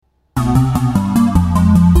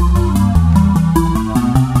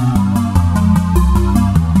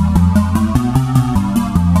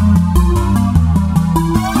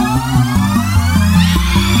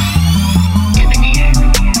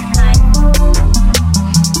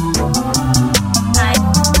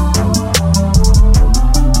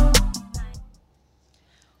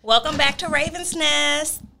Welcome back to Raven's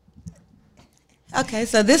Nest. Okay,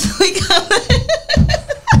 so this week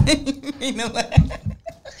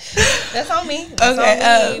That's on me.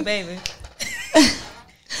 That's on me, baby.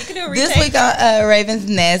 You can do a retake. This week on Raven's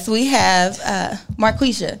Nest, we have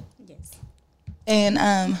Marquisha. Yes.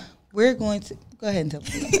 And we're going to go ahead and tell me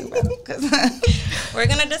what we're talking about. We're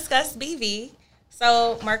going to discuss BV.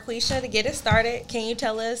 So, Marquisha, to get it started, can you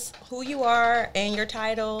tell us who you are and your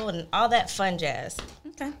title and all that fun jazz?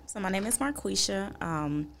 Okay, so my name is Marquisha.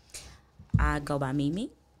 I go by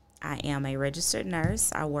Mimi. I am a registered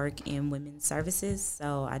nurse. I work in women's services,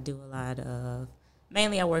 so I do a lot of,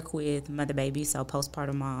 mainly I work with mother babies, so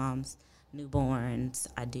postpartum moms, newborns.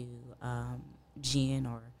 I do GN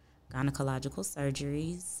or gynecological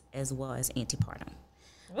surgeries as well as antepartum.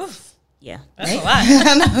 Oof. Yeah. That's a lot.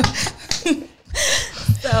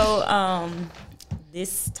 So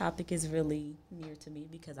this topic is really near to me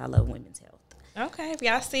because I love women's health. Okay, if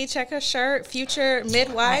y'all see, check her shirt, future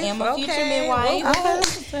midwife. I am a future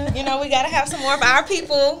midwife. Okay. You know, we got to have some more of our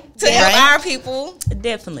people to help our people.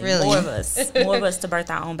 Definitely. Really? More of us. More of us to birth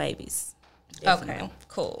our own babies. Definitely. Okay,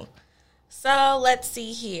 cool. So let's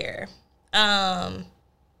see here. Okay,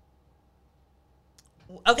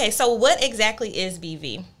 so what exactly is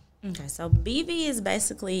BV? Okay, so BV is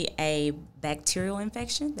basically a bacterial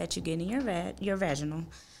infection that you get in your vaginal.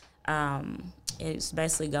 It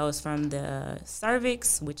basically goes from the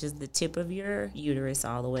cervix, which is the tip of your uterus,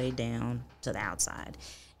 all the way down to the outside.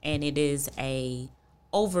 And it is a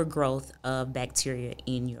overgrowth of bacteria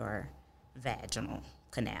in your vaginal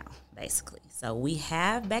canal, basically. So we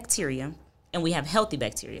have bacteria, and we have healthy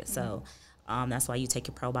bacteria. So that's why you take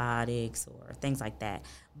your probiotics or things like that.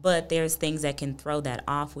 But there's things that can throw that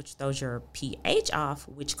off, which throws your pH off,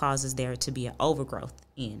 which causes there to be an overgrowth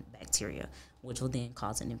in bacteria, which will then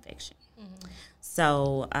cause an infection.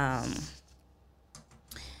 So I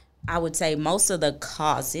would say most of the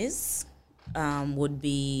causes would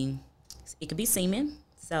be, it could be semen.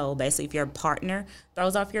 So basically if your partner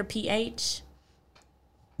throws off your pH,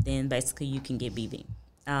 then basically you can get BV.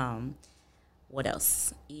 What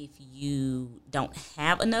else? If you don't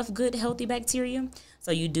have enough good healthy bacteria,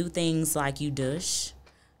 so you do things like you douche,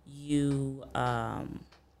 you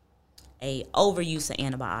a overuse of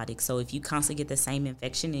antibiotics. So if you constantly get the same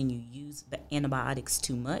infection and you use the antibiotics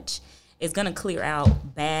too much, it's going to clear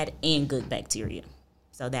out bad and good bacteria.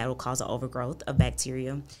 So that will cause an overgrowth of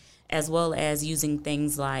bacteria, as well as using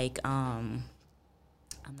things like, I'm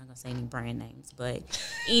not going to say any brand names, but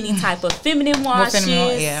any type of feminine washes,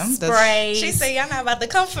 sprays. She said, y'all not about to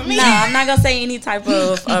come for me. No, I'm not going to say any type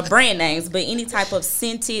of brand names, but any type of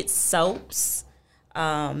scented soaps,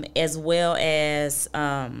 as well as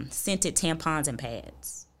scented tampons and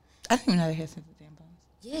pads. I didn't even know they had scented tampons.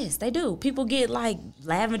 Yes, they do. People get like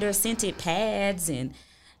lavender scented pads, and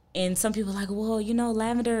some people are like, well, you know,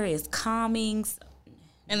 lavender is calming.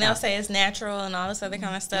 And they'll say it's natural and all this other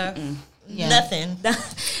kind of stuff. Yeah. Nothing.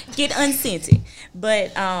 Get unscented.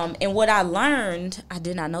 But and what I learned, I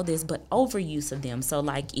did not know this, but overuse of them. So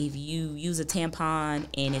like if you use a tampon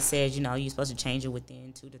and it says, you know, you're supposed to change it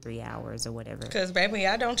within 2 to 3 hours or whatever. Because baby,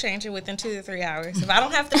 I don't change it within 2 to 3 hours. If I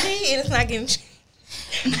don't have to pee, it's not getting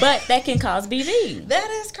changed. But that can cause BV. That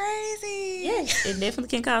is crazy. Yes, it definitely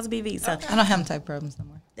can cause BV. So I don't have them type problems no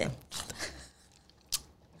more.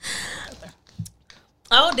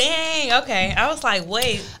 Oh, dang. Okay. I was like,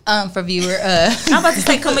 wait. For viewer, I'm about to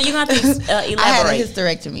say, come on, you got to elaborate. I had a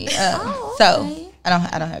hysterectomy. Okay. So I don't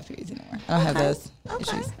have periods anymore. I don't have those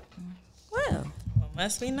issues. Well,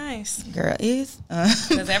 must be nice. Girl is.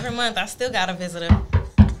 Because every month I still got a visitor.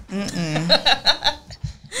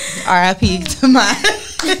 R.I.P. to mine.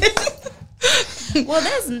 Well,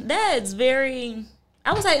 that's very,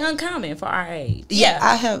 I would say, uncommon for our age. Yeah,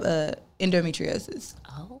 I have endometriosis.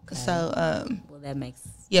 Oh, okay. So, well, that makes.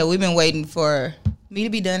 Yeah, we've been waiting for me to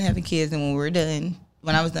be done having kids, and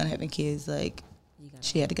when I was done having kids, like,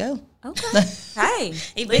 she had to go. Okay. Hey,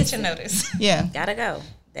 eviction notice. Yeah, gotta go.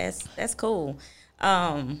 That's cool.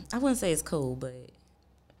 I wouldn't say it's cool, but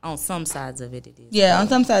on some sides of it, it is. Yeah, cool. on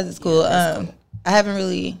some sides it's cool. Yeah, cool. I haven't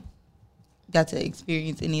really got to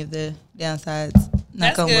experience any of the downsides. That's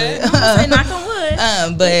knock on good. wood. I'm gonna say knock on wood.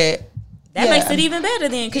 But that makes it even better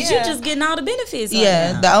then, because you're just getting all the benefits.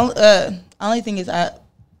 Yeah, right now. the only thing is I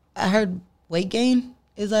heard weight gain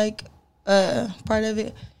is like part of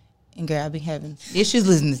it. And girl, I've been having issues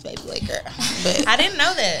losing this baby weight, girl. But I didn't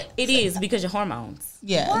know that. It is because your hormones.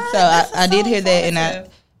 Yeah, What? so I did hear that, and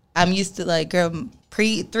I'm used to like, girl,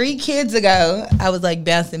 3 kids ago, I was like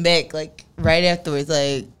bouncing back like right afterwards.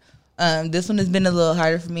 Like this one has been a little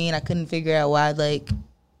harder for me, and I couldn't figure out why. Like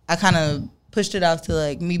I kind of pushed it off to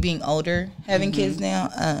like me being older, having kids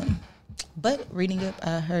now. But reading up,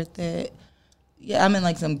 I heard that. Yeah, I'm in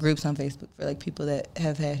like some groups on Facebook for like people that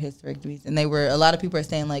have had hysterectomies, and a lot of people are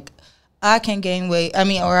saying like, I can't gain weight. I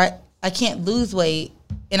mean, or I can't lose weight,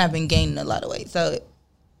 and I've been gaining a lot of weight. So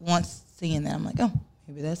once seeing that, I'm like, oh,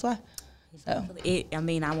 maybe that's why. So I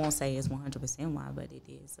mean, I won't say it's 100% why, but it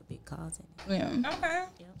is a big cause. Yeah. Okay.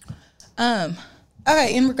 Yep.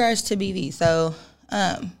 Okay. In regards to BV, so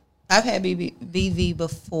I've had BV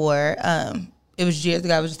before. It was years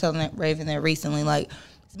ago. I was just telling Raven that recently, like.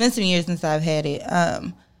 It's been some years since I've had it.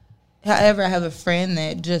 However, I have a friend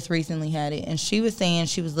that just recently had it, and she was saying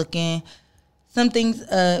she was looking some things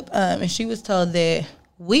up, and she was told that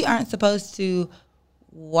we aren't supposed to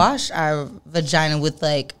wash our vagina with,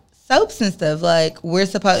 like, soaps and stuff. Like,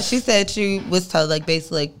 she said she was told, like,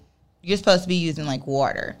 basically, like, you're supposed to be using, like,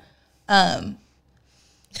 water. I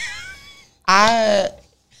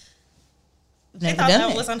never thought done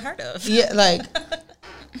that it. was unheard of. Yeah, like.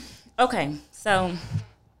 Okay, so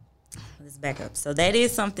let's back up. So that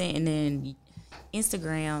is something, and then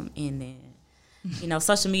Instagram, and then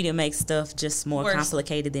social media makes stuff just more Worse.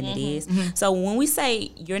 Complicated than it is. So when we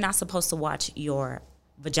say you're not supposed to watch your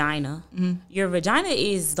vagina, your vagina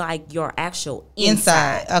is like your actual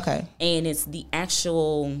inside. Okay. And it's the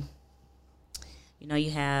actual,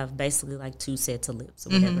 you have basically like 2 sets of lips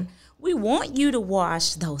or whatever. We want you to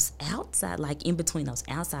wash those outside, like in between those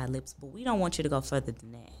outside lips, but we don't want you to go further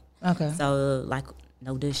than that. Okay. So, like,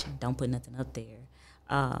 no douching. Don't put nothing up there.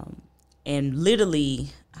 And literally,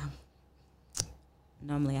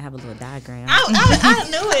 normally I have a little diagram. I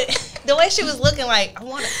knew it. The way she was looking, like, I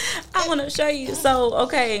want to show you. So,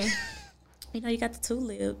 okay, you got the 2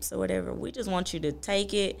 lips or whatever. We just want you to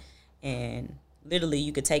take it, and literally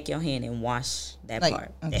you could take your hand and wash that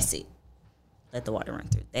part. Okay. That's it. Let the water run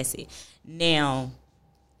through. That's it. Now,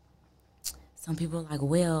 some people are like,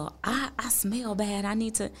 well, I smell bad. I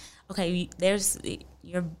need to. Okay,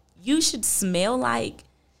 you should smell like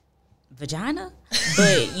vagina,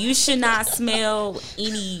 but you should not smell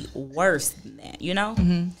any worse than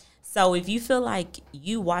that, So if you feel like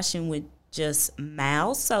you washing with just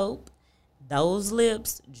mild soap, those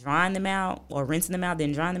lips, drying them out or rinsing them out,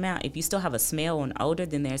 then drying them out, if you still have a smell or an odor,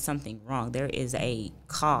 then there's something wrong. There is a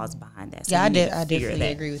cause behind that. So I definitely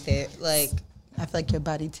agree with that. Like, I feel like your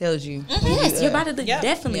body tells you. Yes, your body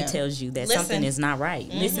definitely tells you that something is not right.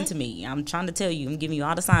 Listen to me. I'm trying to tell you. I'm giving you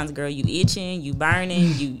all the signs, girl. You itching, you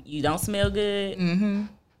burning, you don't smell good.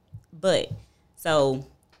 But, so,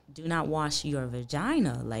 do not wash your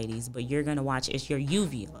vagina, ladies, but you're going to watch, it's your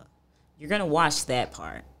uvula. You're going to wash that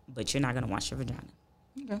part, but you're not going to wash your vagina.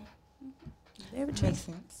 Okay. Very true. Makes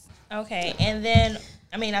sense. Okay, and then,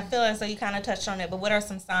 I mean, I feel as though you kind of touched on it, but what are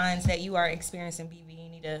some signs that you are experiencing BV? You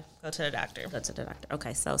need to go to the doctor. Go to the doctor.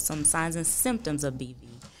 Okay, so some signs and symptoms of BV.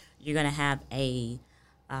 You're going to have a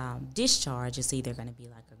discharge. It's either going to be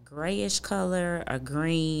like a grayish color, a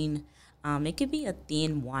green. It could be a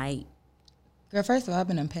thin white. Girl, first of all, I've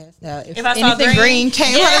been passed out. If I saw green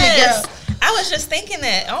came out of me, girl. I was just thinking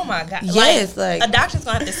that. Oh my God! Yes, like a doctor's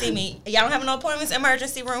gonna have to see me. Y'all don't have no appointments,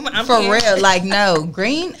 emergency room. I'm for here. real. Like no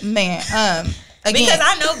green, man. Again, because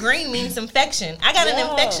I know green means infection. I got an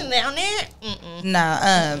infection down there.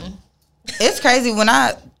 Nah. It's crazy when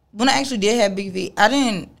I actually did have BV. I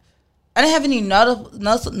didn't have any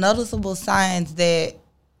noticeable signs that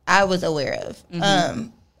I was aware of. I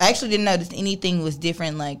actually didn't notice anything was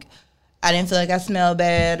different. Like. I didn't feel like I smelled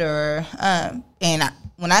bad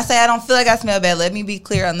when I say I don't feel like I smell bad, let me be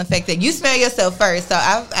clear on the fact that you smell yourself first. So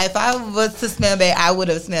if I was to smell bad, I would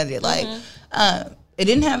have smelled it. Like, it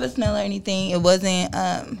didn't have a smell or anything. It wasn't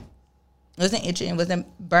itching. It wasn't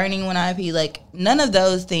burning when I pee. Like, none of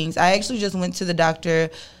those things. I actually just went to the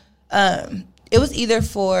doctor. It was either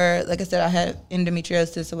for, like I said, I had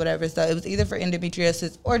endometriosis or whatever. So it was either for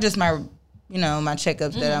endometriosis or just my my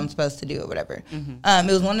checkups that I'm supposed to do or whatever.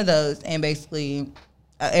 It was one of those, and basically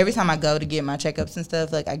every time I go to get my checkups and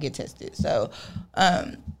stuff, like I get tested. So,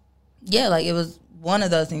 like it was one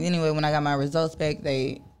of those things. Anyway, when I got my results back,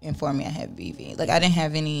 they informed me I had BV. Like I didn't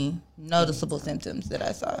have any noticeable symptoms that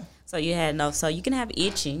I saw. So so you can have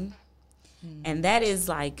itching, and that is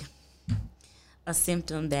like a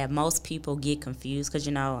symptom that most people get confused because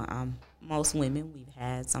most women, we've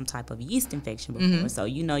had some type of yeast infection before. So,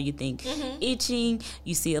 you think itching,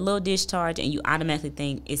 you see a little discharge, and you automatically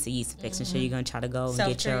think it's a yeast infection. So, you're going to try to go and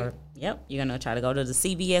get you're going to try to go to the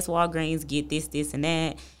CVS, Walgreens, get this, and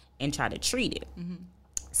that, and try to treat it.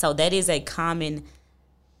 So, that is a common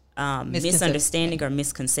misunderstanding or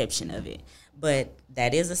misconception of it. But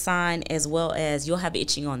that is a sign, as well as you'll have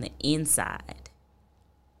itching on the inside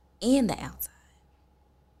and the outside.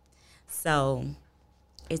 So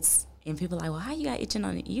it's, and people like, well, how you got itching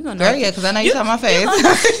on it? You gonna Girl, yeah, because I know you saw my face. You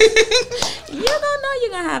gonna know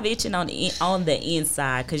you're gonna have itching on the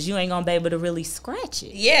inside because you ain't gonna be able to really scratch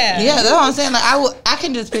it. Yeah. Yeah, that's what I'm saying. Like I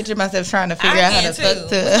can just picture myself trying to figure out how to fuck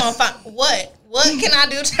to. We're gonna find, what can I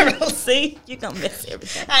do to really See, you gonna miss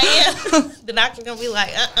everything. I am. The doctor's gonna be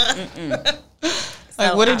like,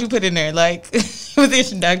 Like, what did you put in there? Like, it was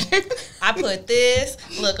itching, doctor. I put this.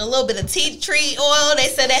 Look, a little bit of tea tree oil. They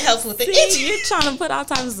said that helps with the itch. You're trying to put all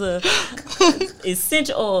types of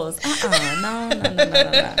essential oils. No.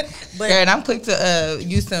 But Girl, and I'm quick to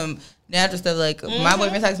use some natural stuff. Like, my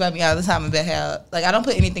boyfriend talks about me all the time about how, like, I don't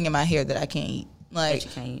put anything in my hair that I can't eat. Like,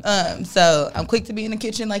 so I'm quick to be in the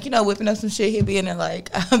kitchen, like, whipping up some shit. He'll be in there, like,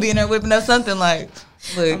 I'll be in there whipping up something, like,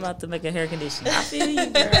 look. I'm about to make a hair conditioner. I feel you,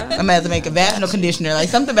 girl. I'm gonna have to make a vaginal conditioner. Like,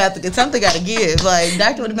 something got to give. Like,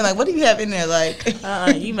 doctor would have been like, what do you have in there? Like,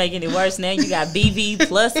 you making it worse now. You got BV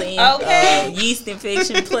plus yeast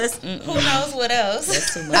infection plus. Who knows what else?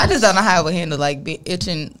 That's too much. I just don't know how I would handle, like,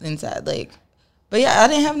 itching inside. Like, but yeah, I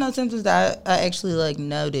didn't have no symptoms that I actually, like,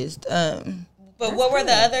 noticed. But what were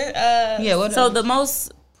the other? So the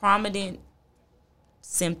most prominent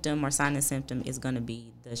symptom or sign and symptom is going to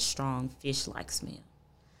be the strong fish-like smell.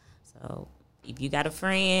 So if you got a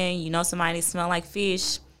friend, somebody smell like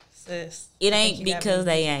fish, Sis, it ain't because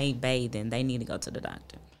they ain't bathing. They need to go to the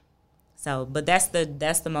doctor. So, but that's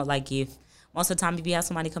the most, like, if most of the time if you have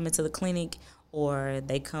somebody come into the clinic or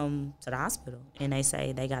they come to the hospital and they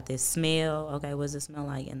say they got this smell, okay, what's it smell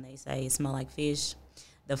like? And they say it smell like fish.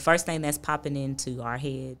 The first thing that's popping into our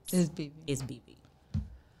heads is BV.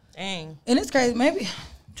 Dang. And it's crazy. Maybe,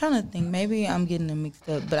 I'm trying to think, maybe I'm getting them mixed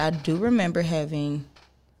up, but I do remember having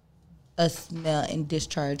a smell and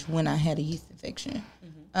discharge when I had a yeast infection.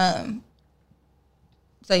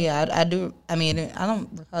 So yeah, I do. I mean, I don't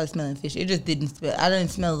recall smelling fish. It just didn't smell. I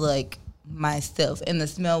didn't smell like myself, and the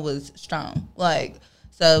smell was strong. Like,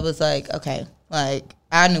 so it was like, okay, like,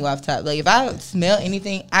 I knew off top. Like, if I smell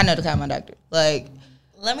anything, I know to call my doctor. Like,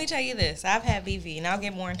 let me tell you this. I've had BV, and I'll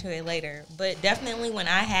get more into it later. But definitely when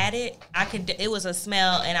I had it, it was a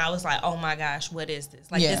smell, and I was like, oh, my gosh, what is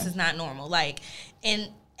this? Like, this is not normal. Like, and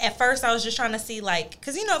at first I was just trying to see, like,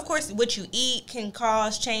 because, of course, what you eat can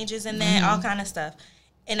cause changes in that, all kind of stuff.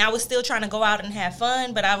 And I was still trying to go out and have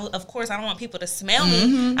fun, but of course, I don't want people to smell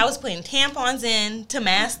me. I was putting tampons in to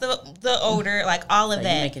mask the odor, like all of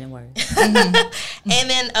that. You're making it worse. And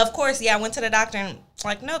then, of course, I went to the doctor and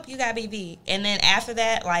like, nope, you got BV. And then after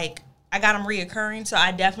that, like, I got them reoccurring, so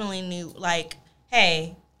I definitely knew, like,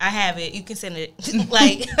 hey, I have it. You can send it.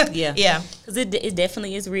 Like, yeah, because it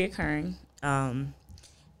definitely is reoccurring.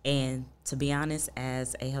 And to be honest,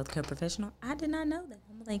 as a healthcare professional, I did not know that.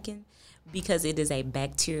 I'm thinking, because it is a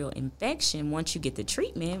bacterial infection, once you get the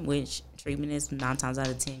treatment, which treatment is 9 times out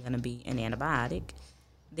of 10 going to be an antibiotic,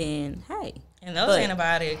 then hey. And those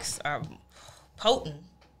antibiotics are potent.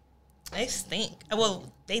 They stink.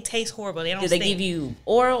 Well, they taste horrible. They don't stink. Did they give you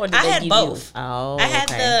oral or did I they had give both. you? Oh, I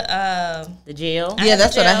had the gel. Yeah,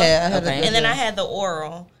 that's what I had. And then I had the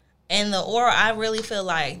oral. And the oral, I really feel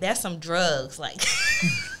like that's some drugs. Like,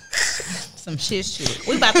 some shit.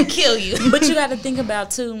 We about to kill you. But you got to think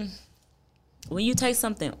about, too, when you take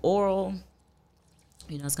something oral,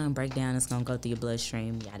 it's going to break down. It's going to go through your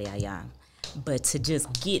bloodstream, yada, yada, yada. But to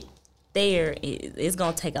just get there, it's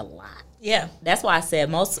going to take a lot. Yeah. That's why I said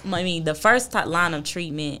the first line of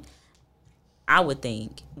treatment, I would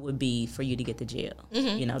think, would be for you to get the gel.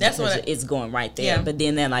 That's because it's going right there. Yeah. But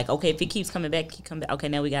then they're like, okay, if it keeps coming back, okay,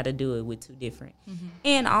 now we got to do it with 2 different.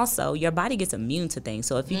 And also, your body gets immune to things.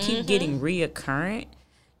 So if you keep getting reoccurrent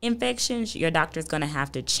infections, your doctor's going to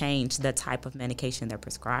have to change the type of medication they're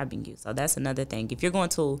prescribing you. So that's another thing. If you're going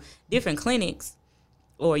to different clinics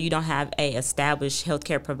or you don't have a established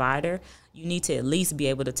healthcare provider, you need to at least be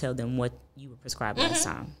able to tell them what you were prescribed last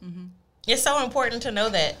time. It's so important to know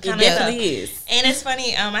that. It definitely is. And it's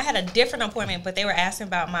funny, I had a different appointment, but they were asking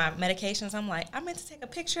about my medications. I'm like, I meant to take a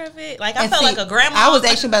picture of it. Like, I felt like a grandma. I was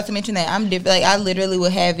actually about to mention that. I'm different. Like, I literally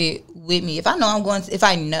will have it with me. If I know I'm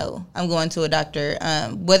going to a doctor,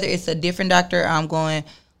 whether it's a different doctor or I'm going,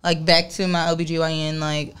 like, back to my OBGYN,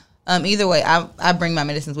 like, either way, I bring my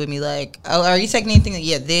medicines with me. Like, oh, are you taking anything?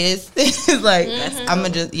 Yeah, this is like, I'm gonna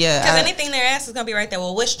just, because anything they're asking is gonna be right there.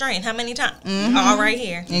 Well, what strain? How many times? All right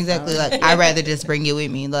here. Exactly. Like, I'd rather just bring it with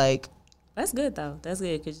me. Like, that's good though. That's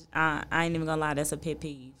good because I ain't even gonna lie. That's a pet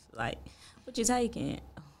peeve. Like, what you taking?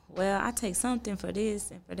 Well, I take something for this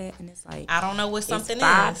and for that, and it's like, I don't know what something is.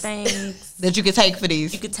 5 things that you could take for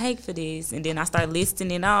these. You could take for this, and then I start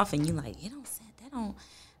listing it off, and you like, that don't.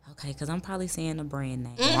 Okay, because I'm probably saying the brand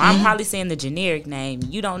name. Or I'm probably saying the generic name.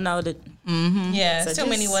 You don't know that. Mm-hmm. Yeah, So too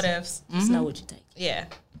many what ifs. Just know what you take. Yeah.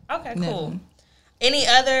 Okay, Yeah. cool. Any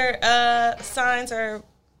other signs or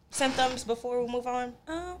symptoms before we move on?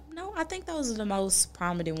 No, I think those are the most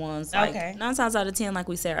prominent ones. Like, Okay. 9 times out of 10, like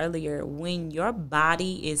we said earlier, when your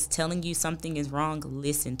body is telling you something is wrong,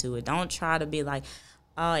 listen to it. Don't try to be like,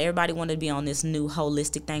 everybody want to be on this new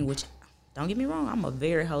holistic thing, which, don't get me wrong, I'm a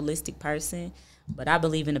very holistic person, but I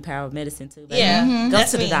believe in the power of medicine too. Baby. Yeah. Go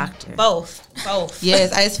That's to the me. doctor. Both.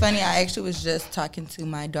 Yes, it's funny. I actually was just talking to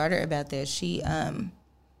my daughter about that. She's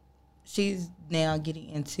now getting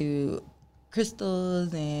into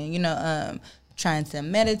crystals and trying to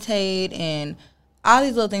meditate and all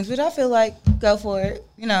these little things, which I feel like go for it.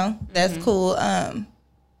 That's cool.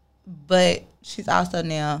 But she's also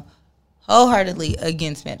now wholeheartedly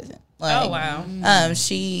against medicine. Like, Oh, wow.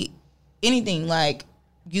 Anything like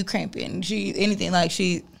you cramping, I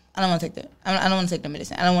don't want to take that. I don't want to take no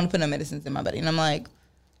medicine. I don't want to put no medicines in my body. And I'm like,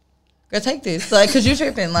 girl, take this. Like, because you're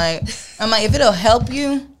tripping. Like, I'm like, if it'll help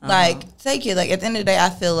you, like, take it. Like, at the end of the day,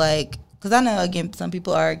 I feel like, because I know, again, some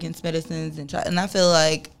people are against medicines. And I feel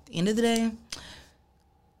like, at the end of the day,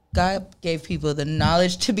 God gave people the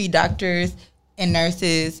knowledge to be doctors and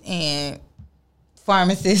nurses and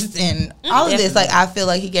pharmacists and all of this. Like, I feel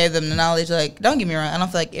like he gave them the knowledge. Like, don't get me wrong. I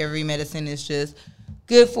don't feel like every medicine is just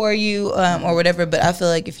good for you or whatever. But I feel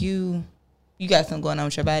like if you got something going on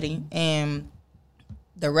with your body and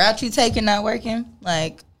the route you taking not working,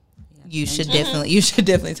 like, you should definitely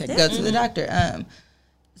go to the doctor.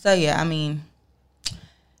 So yeah, I mean,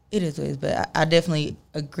 it is what it is, but I definitely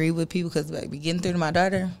agree with people because like getting through to my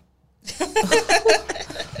daughter.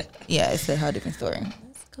 Yeah, it's a whole different story.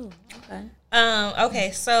 That's cool. Okay.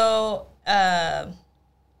 Okay, so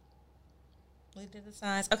we did the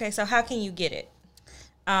signs. Okay, so how can you get it?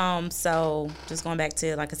 So just going back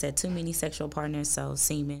to, like I said, too many sexual partners, so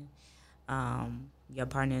semen. Your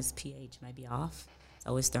partner's pH may be off,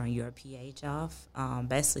 so it's throwing your pH off.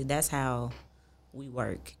 Basically, that's how we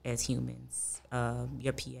work as humans,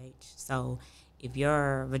 your pH. So if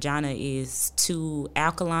your vagina is too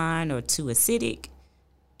alkaline or too acidic,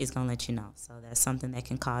 it's going to let you know. So that's something that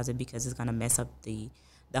can cause it because it's going to mess up the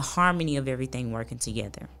harmony of everything working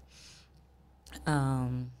together.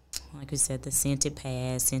 Like we said, the scented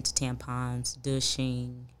pads, scented tampons,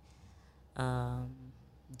 douching,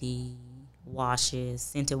 the washes,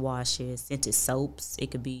 scented soaps.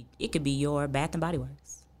 It could be your Bath and Body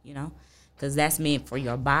Works, because that's meant for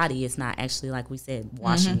your body. It's not actually, like we said,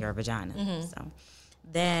 washing your vagina. So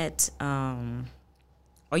that,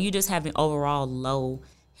 or you just having overall low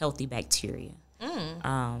healthy bacteria.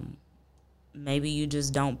 Maybe you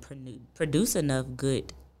just don't produce enough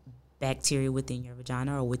good bacteria within your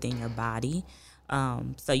vagina or within your body.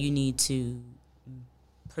 So you need to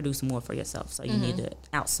produce more for yourself. So you need to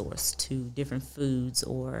outsource to different foods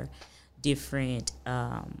or different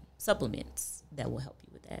supplements that will help you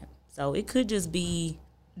with that. So it could just be.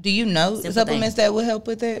 Do you know supplements that will help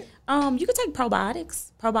with it? You could take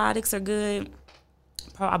probiotics. Probiotics are good.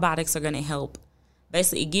 Probiotics are going to help.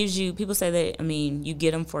 Basically, it gives you, people say that, you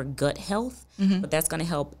get them for gut health, but that's going to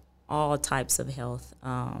help all types of health.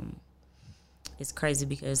 It's crazy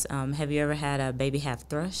because have you ever had a baby have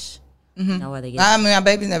thrush? You know where they get my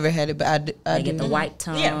baby's never had it, but I get the white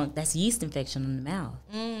tongue. Yeah. That's yeast infection in the mouth.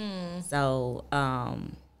 So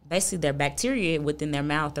basically, their bacteria within their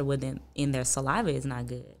mouth or in their saliva is not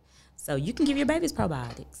good. So you can give your babies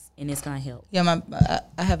probiotics, and it's gonna help. Yeah,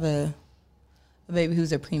 I have a baby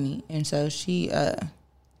who's a preemie, and so she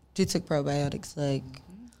took probiotics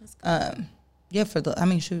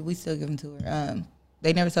we still give them to her.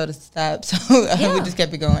 They never told us to stop, so we just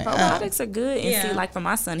kept it going. Probiotics are good. And see, like for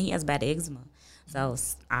my son, he has bad eczema. So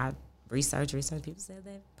I research. People said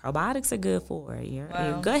that probiotics are good for your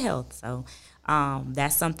gut health. So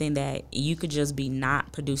that's something that you could just be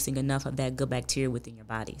not producing enough of that good bacteria within your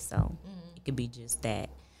body. So it could be just that.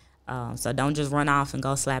 So don't just run off and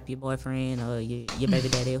go slap your boyfriend or your baby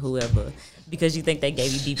daddy or whoever because you think they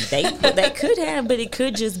gave you DV. They could have, but it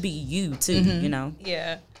could just be you too,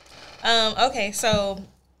 Yeah. Okay, so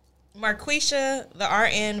Marquisha, the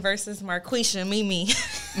RN versus Marquisha, Mimi.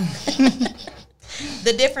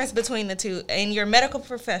 The difference between the two. In your medical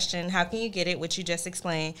profession, how can you get it, which you just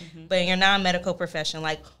explained, but in your non-medical profession,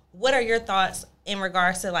 like, what are your thoughts in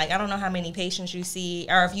regards to, like, I don't know how many patients you see,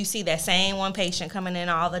 or if you see that same one patient coming in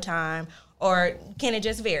all the time, or can it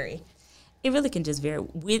just vary? It really can just vary.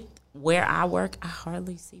 With where I work, I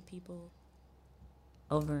hardly see people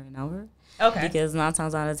over and over. Okay. Because 9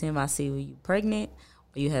 times out of 10, I see you pregnant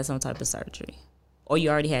or you had some type of surgery or you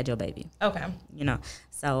already had your baby. Okay.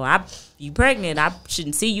 So you pregnant, I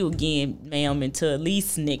shouldn't see you again, ma'am, until at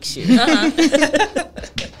least next year.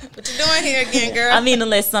 But What you doing here again, girl? I mean,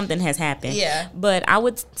 unless something has happened. Yeah. But I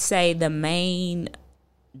would say the main,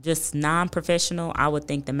 just non-professional, I would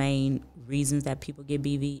think the main reasons that people get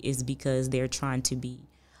BV is because they're trying to be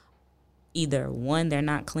either, one, they're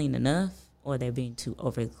not clean enough, or they're being too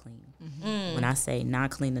over clean. Mm-hmm. When I say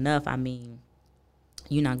not clean enough, I mean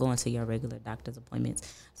you're not going to your regular doctor's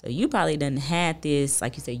appointments. So you probably done had this,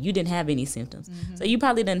 like you said, you didn't have any symptoms. Mm-hmm. So you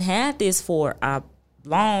probably done had this for a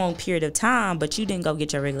long period of time, but you didn't go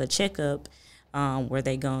get your regular checkup where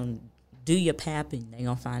they going to do your pap and they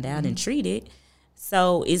going to find out and treat it.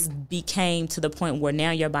 So it became to the point where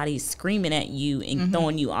now your body is screaming at you and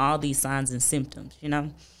throwing you all these signs and symptoms, you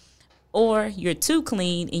know? Or you're too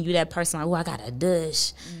clean and you that person like, oh, I got to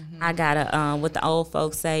dush. I got to, what the old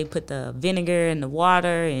folks say, put the vinegar in the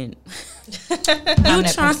water and you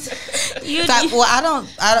trying well, I don't,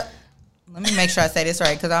 let me make sure I say this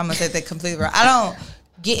right because I'm going to say that completely wrong. I don't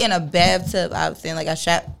get in a bathtub. I was saying like I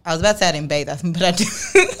was about to say I didn't bathe, but I do.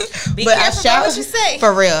 Be but careful I shower, what you say.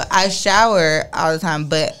 For real. I shower all the time,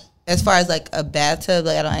 but as far as like a bathtub,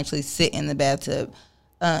 like I don't actually sit in the bathtub.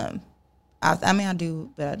 I mean I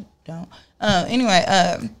do, but I don't. Anyway,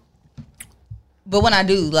 but when I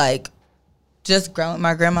do, like, just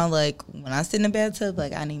my grandma, like, when I sit in the bathtub,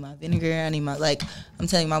 like, I need my vinegar, I need my, like, I'm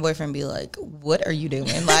telling my boyfriend, be like, what are you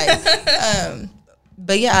doing? Like,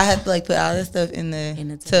 but yeah, I have to, like, put all this stuff in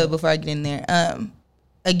the tub before I get in there.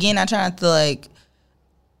 Again, I try not to, like,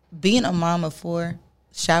 being a mom of 4,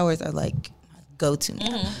 showers are, like, my go-to now.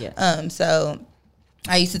 Mm-hmm. Yeah. So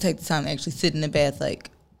I used to take the time to actually sit in the bath, like,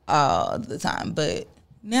 all the time, but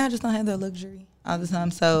now I just don't have that luxury all the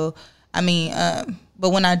time. So, I mean, but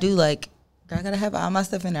when I do, like, I gotta have all my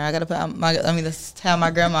stuff in there. I gotta put that's how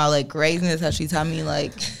my grandma, like, raised me. That's how she taught me,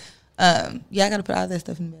 like, yeah, I gotta put all that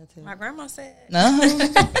stuff in there too. My grandma said. No.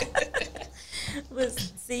 But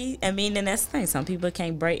see, I mean, and that's the thing. Some people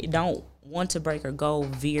don't want to break or go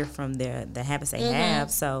veer from the habits they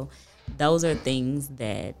have. So those are things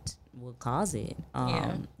that will cause it.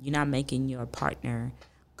 You're not making your partner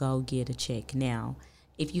go get a check. Now,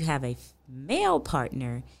 if you have a male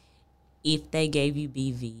partner, if they gave you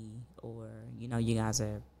BV or, you know, you guys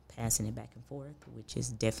are passing it back and forth, which is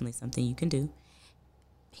definitely something you can do,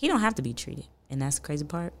 he don't have to be treated. And that's the crazy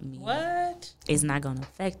part. What? It's not going to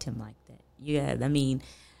affect him like that. Yeah, I mean,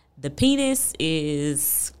 the penis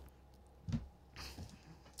is,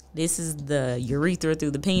 this is the urethra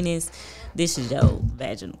through the penis. This is your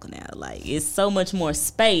vaginal canal. Like, it's so much more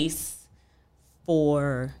space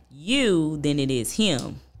for you than it is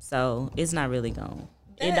him. So it's not really going.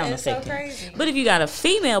 It don't affect him. But if you got a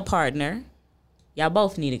female partner, y'all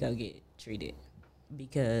both need to go get treated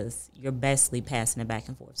because you're basically passing it back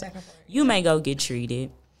and forth. So you may go get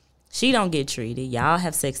treated. She don't get treated. Y'all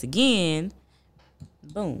have sex again.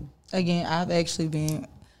 Boom. Again, I've actually been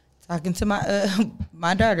talking to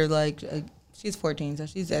my daughter. Like, she's 14, so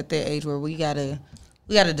she's at that age where we gotta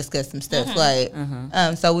discuss some stuff. Like,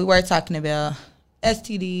 so we were talking about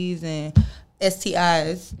STDs and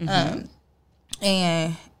STIs,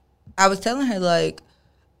 and I was telling her, like,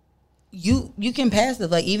 you can pass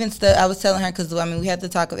it. Like, even stuff I was telling her, because I mean we had to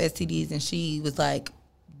talk of STDs, and she was like,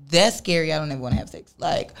 "That's scary. I don't ever want to have sex."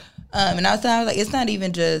 Like, and I was telling her, like, it's not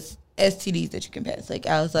even just STDs that you can pass. Like,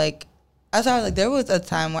 I was like, there was a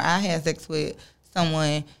time where I had sex with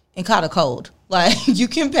someone and caught a cold. Like, you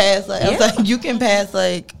can pass. Like, I was like, you can pass,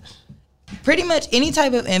 like, pretty much any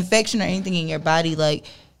type of infection or anything in your body, like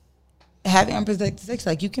having unprotected sex,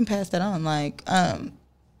 like, you can pass that on. Like,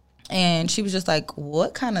 and she was just like,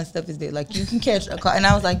 what kind of stuff is this? Like, you can catch a cold. And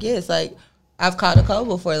I was like, yes, like, I've caught a cold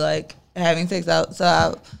before, like, having sex out. So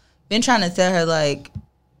I've been trying to tell her, like,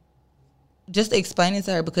 just explain it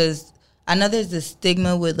to her, because I know there's this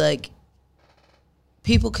stigma with, like,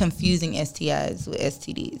 people confusing STIs with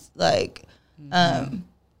STDs. Like,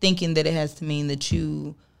 thinking that it has to mean that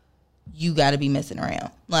you got to be messing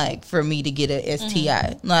around, like, for me to get a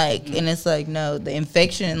STI. Like, and it's like, no, the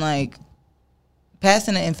infection, like,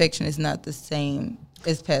 passing an infection is not the same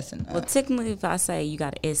as passing. Well, technically, if I say you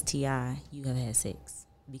got an STI, you got to have sex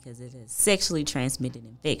because it is sexually transmitted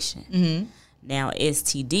infection. Now,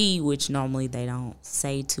 STD, which normally they don't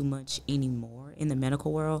say too much anymore in the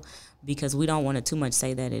medical world, because we don't want to too much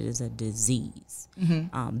say that it is a disease.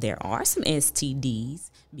 There are some STDs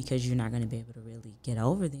because you're not going to be able to really get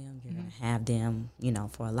over them. You're going to have them, you know,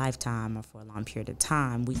 for a lifetime or for a long period of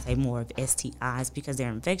time. We say more of STIs because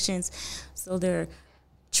they're infections, so they're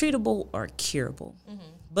treatable or curable.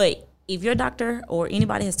 But if your doctor or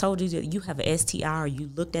anybody has told you that you have an STI or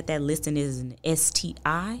you looked at that list and it is an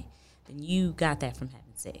STI, then you got that from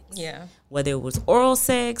having sex. Yeah. Whether it was oral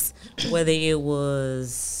sex, whether it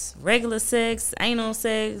was regular sex, anal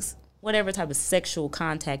sex, whatever type of sexual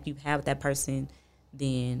contact you have with that person,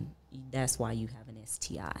 then that's why you have an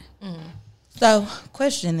STI. Mm-hmm. So,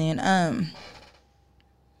 question then.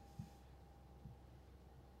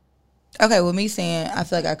 Okay, with me saying I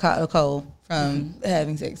feel like I caught a cold from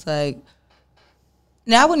having sex, like,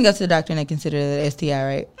 now I wouldn't go to the doctor and they consider it an STI,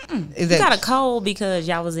 right? You got a cold because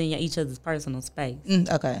y'all was in each other's personal space.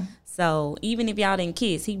 Okay. So even if y'all didn't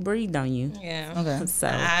kiss, he breathed on you. Yeah. Okay. So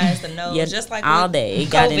the eyes, the nose, just like all day it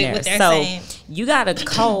got in COVID, there. what they're So saying. you got a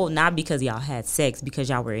cold not because y'all had sex, because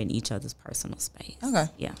y'all were in each other's personal space. Okay.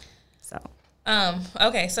 Yeah. So.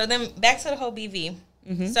 Okay. So then back to the whole BV.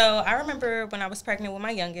 Mm-hmm. So I remember when I was pregnant with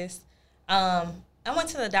my youngest, I went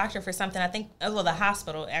to the doctor for something. I think, the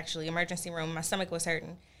hospital actually, emergency room. My stomach was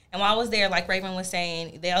hurting, and while I was there, like Raven was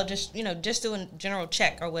saying, they'll just do a general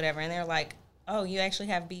check or whatever, and they're like, "Oh, you actually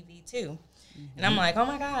have BV too." And I'm like, oh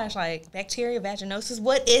my gosh, like bacteria vaginosis,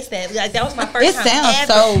 what is that? Like that was my first time. It sounds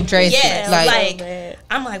ever. so drastic. Yes, like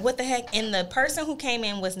I'm like, what the heck? And the person who came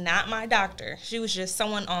in was not my doctor. She was just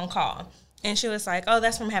someone on call. And she was like, oh,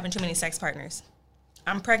 that's from having too many sex partners.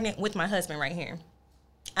 I'm pregnant with my husband right here.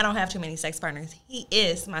 I don't have too many sex partners. He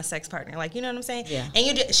is my sex partner. Like, you know what I'm saying? Yeah.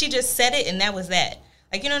 And she just said it, and that was that.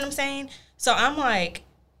 Like, you know what I'm saying? So I'm like,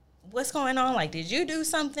 what's going on? Like, did you do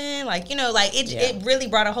something? Like, like it really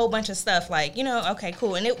brought a whole bunch of stuff. Like, okay,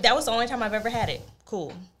 cool. And that was the only time I've ever had it.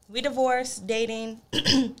 Cool. We divorced, dating.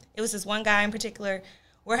 It was this one guy in particular.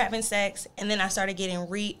 We're having sex. And then I started getting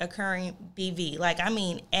reoccurring BV. Like, I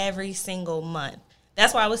mean, every single month.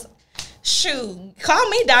 That's why I was, call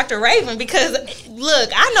me Dr. Raven, because, look,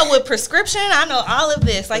 I know with prescription, I know all of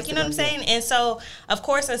this. Like, you know what I'm saying? And so, of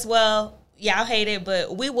course, as well, y'all hate it,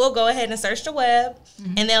 but we will go ahead and search the web,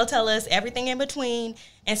 and they'll tell us everything in between.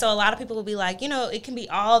 And so a lot of people will be like, it can be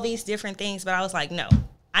all these different things. But I was like, no,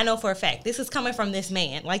 I know for a fact this is coming from this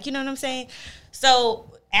man. Like, you know what I'm saying? So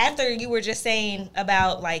after you were just saying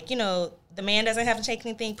about, like, the man doesn't have to take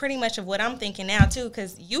anything, pretty much of what I'm thinking now, too,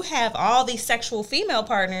 because you have all these sexual female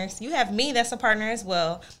partners. You have me that's a partner as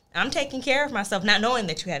well. I'm taking care of myself, not knowing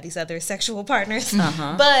that you have these other sexual partners.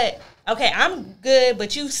 But, okay, I'm good,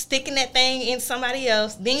 but you sticking that thing in somebody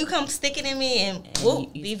else. Then you come stick it in me, and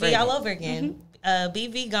whoop, BV all over again.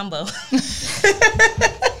 BV gumbo.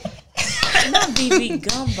 Not BV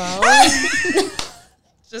gumbo.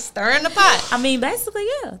 Just stirring the pot. I mean, basically,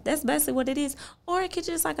 yeah. That's basically what it is. Or it could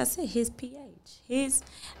just, like I said, his pH.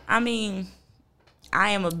 I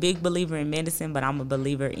am a big believer in medicine, but I'm a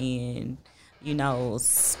believer in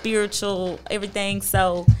spiritual, everything.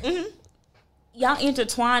 So y'all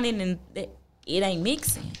intertwining and it ain't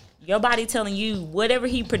mixing. Your body telling you whatever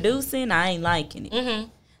he producing, I ain't liking it.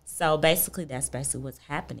 So basically, that's basically what's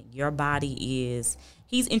happening. Your body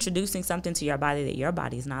he's introducing something to your body that your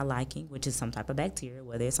body is not liking, which is some type of bacteria,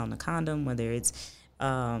 whether it's on the condom, whether it's,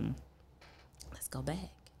 let's go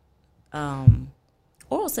back.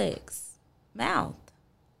 Oral sex, mouth.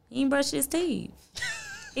 He ain't brushed his teeth.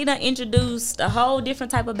 He done introduced a whole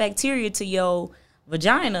different type of bacteria to your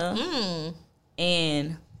vagina.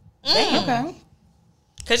 And bam. okay.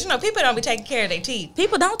 Because, people don't be taking care of their teeth.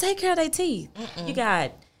 People don't take care of their teeth. You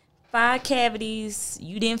got 5 cavities.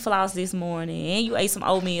 You didn't floss this morning. And you ate some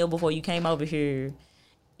oatmeal before you came over here.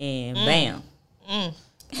 And bam.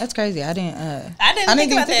 That's crazy. I didn't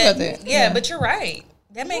think about that. Yeah, Yeah, but you're right.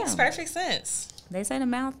 That makes perfect sense. They say the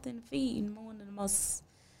mouth and the feet are one of the most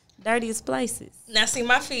dirtiest places. Now, see,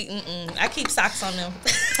 my feet, I keep socks on them.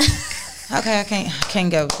 Okay, I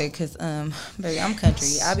can't go with it because, baby, I'm country.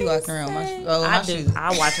 I be walking around with my shoes.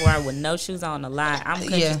 I watch wearing with no shoes on a lot. I'm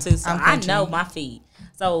country too, so I know my feet.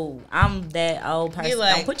 So I'm that old person.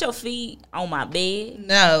 Don't put your feet on my bed.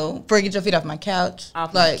 No, get your feet off my couch.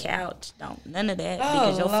 Off my couch. Don't none of that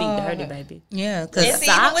because your feet dirty, baby. Yeah, and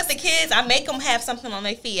see, even with the kids, I make them have something on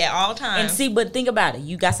their feet at all times. And see, but think about it.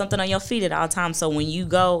 You got something on your feet at all times. So when you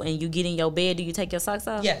go and you get in your bed, do you take your socks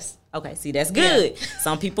off? Yes. Okay, see, that's good. Yeah.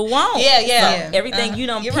 Some people won't. Yeah. So everything you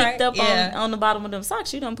done picked up on the bottom of them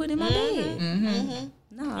socks, you done put in my bed.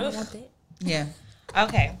 No, I don't want that. Yeah.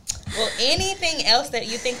 Okay. Well, anything else that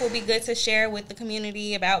you think would be good to share with the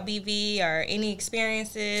community about BV or any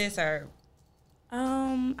experiences or?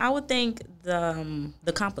 I would think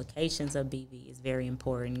the complications of BV is very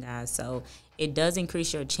important, guys. So it does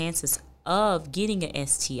increase your chances of getting an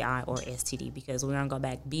STI or STD because we're gonna go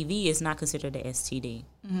back. BV is not considered an STD,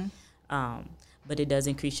 but it does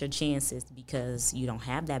increase your chances because you don't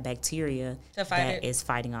have that bacteria that is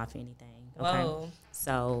fighting off anything. Okay. Whoa.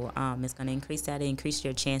 So it's going to increase that. It increase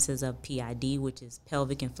your chances of PID, which is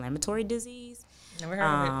pelvic inflammatory disease. Never heard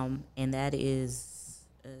of it. And that is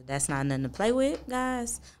that's not nothing to play with,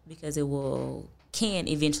 guys, because it can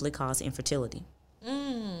eventually cause infertility.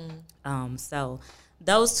 So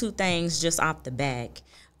those two things just off the back.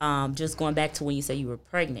 Just going back to when you say you were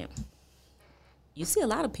pregnant, you see a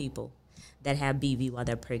lot of people that have BV while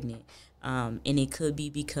they're pregnant, and it could be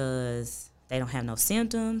because they don't have no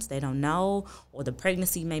symptoms, they don't know, or the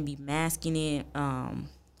pregnancy may be masking it.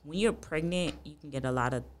 When you're pregnant, you can get a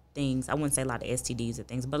lot of things. I wouldn't say a lot of STDs or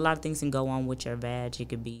things, but a lot of things can go on with your vag. You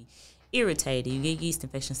could be irritated, you get yeast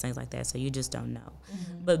infections, things like that, so you just don't know.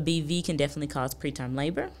 But BV can definitely cause preterm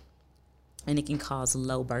labor, and it can cause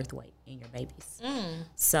low birth weight in your babies.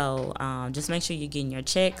 So just make sure you're getting your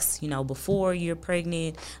checks, before you're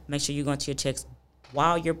pregnant. Make sure you're going to your checks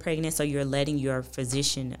while you're pregnant, so you're letting your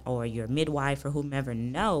physician or your midwife or whomever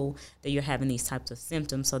know that you're having these types of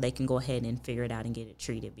symptoms, so they can go ahead and figure it out and get it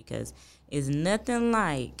treated, because it's nothing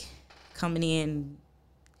like coming in,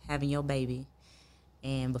 having your baby,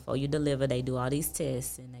 and before you deliver, they do all these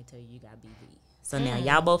tests, and they tell you got BV. So now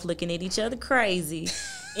y'all both looking at each other crazy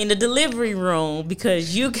in the delivery room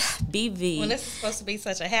because you got BV. When this is supposed to be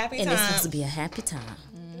such a happy time. And it's supposed to be a happy time.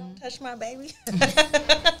 Don't touch my baby.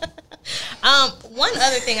 One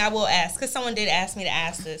other thing I will ask, because someone did ask me to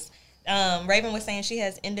ask this. Raven was saying she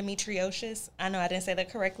has endometriosis. I know I didn't say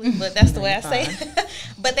that correctly, but that's the way I say it.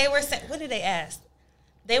 But they were saying, what did they ask?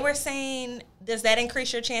 They were saying, does that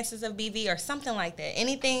increase your chances of BV or something like that?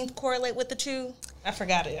 Anything correlate with the two? I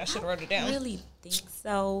forgot it. I should have wrote it down. I really think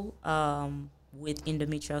so. With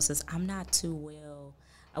endometriosis, I'm not too well,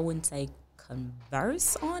 I wouldn't say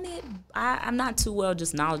converse on it. I'm not too well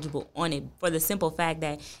just knowledgeable on it, for the simple fact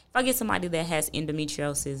that if I get somebody that has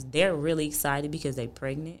endometriosis, they're really excited because they're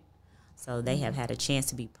pregnant. So they have had a chance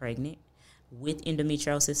to be pregnant with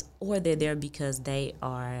endometriosis, or they're there because they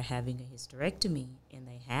are having a hysterectomy and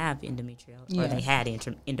they have endometriosis, or they had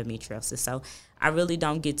endometriosis. So I really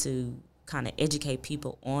don't get to kind of educate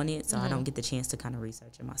people on it, so I don't get the chance to kind of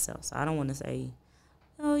research it myself. So I don't want to say,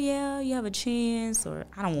 oh yeah, you have a chance, or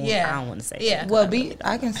I don't want to say that. Well,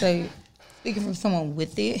 I can say, speaking from someone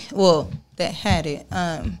with it, that had it,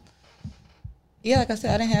 like I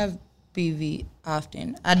said, I didn't have BV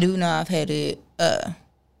often. I do know I've had it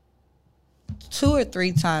 2 or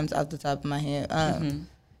 3 times off the top of my head.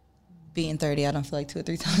 Being 30, I don't feel like 2 or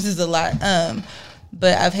 3 times is a lot.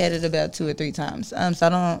 But I've had it about 2 or 3 times. So I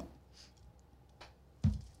don't,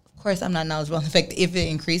 of course, I'm not knowledgeable on the fact that if it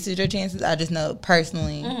increases your chances. I just know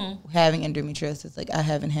personally having endometriosis, like I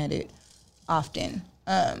haven't had it often.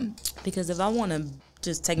 Because if I want to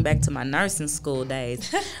just take it back to my nursing school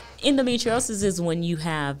days, endometriosis is when you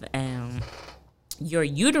have your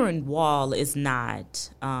uterine wall is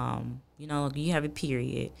not, you have a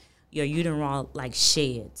period, your uterine wall like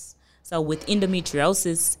sheds. So with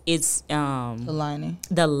endometriosis, it's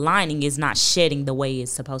the lining is not shedding the way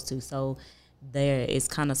it's supposed to. So there is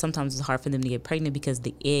sometimes it's hard for them to get pregnant because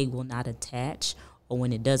the egg will not attach, or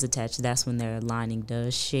when it does attach, that's when their lining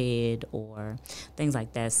does shed or things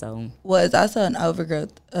like that. So it's also an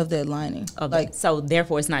overgrowth of that lining. So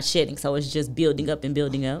therefore it's not shedding. So it's just building up and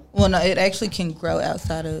building up. Well, no, it actually can grow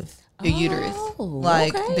outside of your uterus.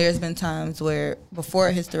 There's been times where before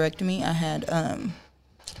a hysterectomy, I had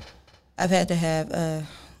I've had to have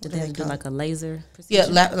did they have to do like a laser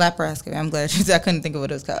procedure? Yeah, laparoscopy. I'm glad I couldn't think of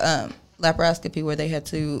what it was called. Laparoscopy, where they had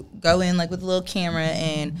to go in like with a little camera,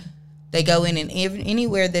 and they go in, and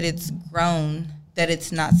anywhere that it's grown that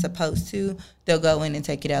it's not supposed to, they'll go in and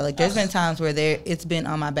take it out. Like there's been times where it's been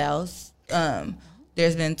on my bowels.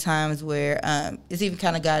 There's been times where it's even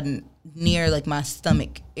kind of gotten near like my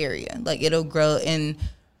stomach area. Like it'll grow, and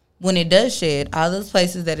when it does shed, all those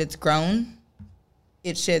places that it's grown,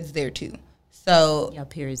 it sheds there too. So your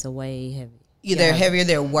periods are way heavy. They're heavier,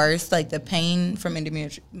 they're worse. Like the pain from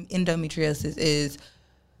endometriosis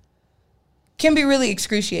can be really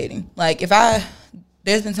excruciating. Like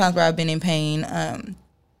there's been times where I've been in pain, and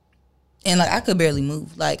like I could barely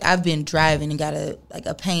move. Like I've been driving and got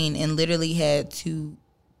a pain and literally had to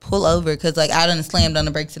pull over because like I done slammed on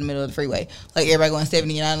the brakes in the middle of the freeway. Like everybody going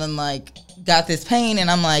 70, and I done like got this pain,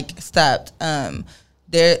 and I'm like stopped.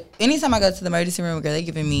 Anytime I go to the emergency room, girl, they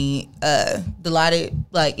giving me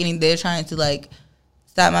Dilaudid, they're trying to like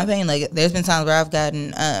stop my pain. Like there's been times where I've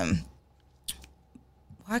gotten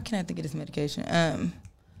why can't I think of this medication?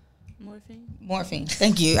 Morphine.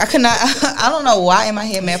 Thank you. I could not. I don't know why in my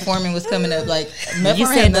head metformin was coming up. Like metformin. You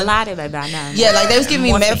said Dilaudid about now. Yeah, like they was giving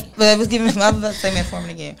me I was about to say metformin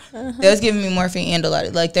again. They was giving me morphine and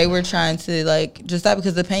Dilaudid. Like they were trying to like just stop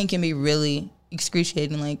because the pain can be really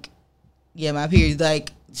excruciating. Like. Yeah, my period's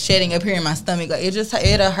like shedding up here in my stomach. Like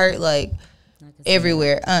it'll hurt like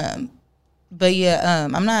everywhere. But yeah,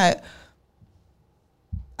 I'm not.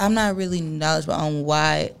 I'm not really knowledgeable on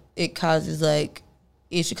why it causes like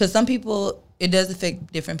issue, because some people, it does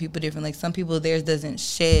affect different people differently. Like some people, theirs doesn't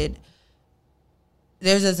shed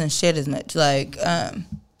as much. Like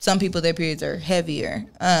some people, their periods are heavier.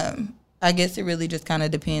 I guess it really just kind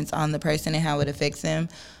of depends on the person and how it affects them.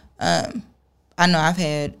 I know I've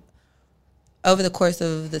had, over the course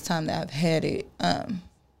of the time that I've had it,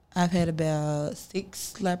 I've had about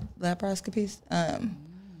 6 laparoscopies.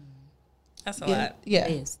 That's a lot. Yeah.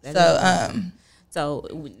 It is. That So, is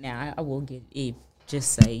so now I will get, if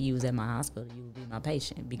just say you was at my hospital, you would be my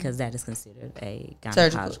patient, because that is considered a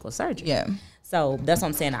gynecological surgery. Yeah. So that's what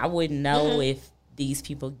I'm saying. I wouldn't know if these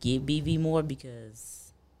people get BV more,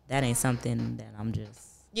 because that ain't something that I'm just.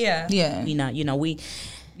 Yeah. Yeah. We not,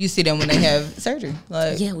 You see them when they have surgery.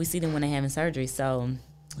 Like, yeah, we see them when they're having surgery. So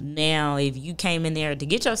now, if you came in there to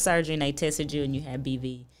get your surgery and they tested you and you had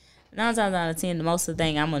BV, 9 times out of 10, the most of the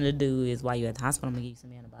thing I'm going to do is, while you're at the hospital, I'm going to give you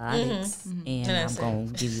some antibiotics. And I'm going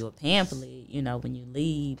to give you a pamphlet. When you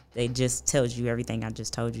leave, they just tells you everything I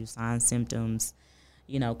just told you: signs, symptoms,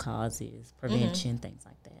 causes, prevention, things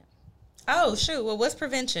like that. Oh, shoot. Well, what's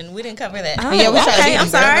prevention? We didn't cover that. yeah, we Okay, I'm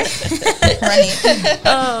sorry.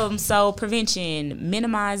 Running. So prevention,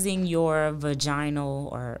 minimizing your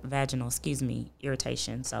vaginal,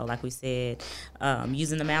 irritation. So like we said,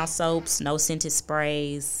 using the mouth soaps, no scented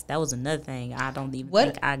sprays. That was another thing I don't even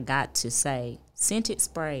think I got to say. Scented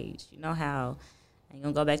sprays. You know how, I ain't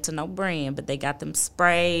gonna go back to no brand, but they got them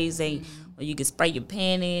sprays. Or you can spray your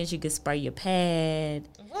panties, you can spray your pad.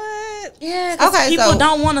 What? Yeah, okay, people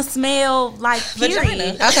don't want to smell like period.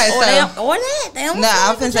 Vagina. Okay, They don't no,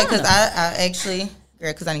 I'm finna finna say, because I actually,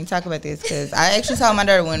 girl, because I need to talk about this, because I actually told my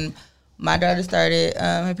daughter, when my daughter started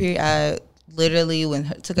her period, I literally,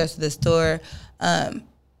 took her to the store, I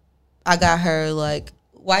got her like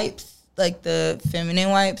wipes, like the feminine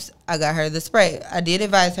wipes. I got her the spray. I did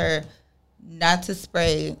advise her not to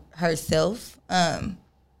spray herself,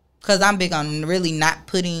 because I'm big on really not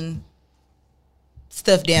putting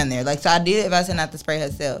stuff down there. Like, so I did advise her not to spray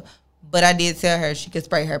herself, but I did tell her she could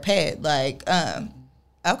spray her pad. Like,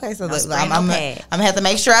 okay, so look, I'm gonna have to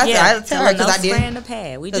make sure I tell her, because I did spraying the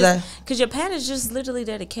pad. We because your pad is just literally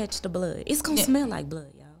there to catch the blood. It's gonna smell like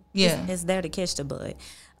blood, y'all. Yeah, it's there to catch the blood.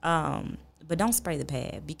 But don't spray the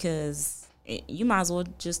pad, because you might as well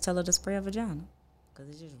just tell her to spray her vagina, because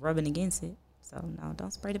it's just rubbing against it. So no,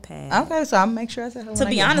 don't spray the pad. Okay, so I'll make sure I tell her. To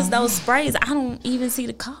be honest, those sprays, I don't even see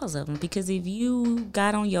the cause of them, because if you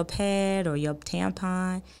got on your pad or your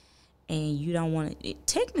tampon and you don't want it,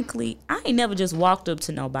 technically, I ain't never just walked up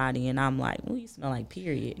to nobody and I'm like, well, you smell like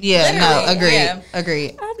period. Yeah, no,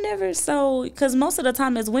 agreed. I've never, because most of the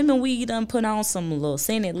time as women, we done put on some little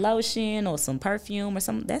scented lotion or some perfume or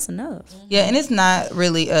something. That's enough. Yeah, and it's not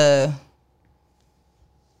really, I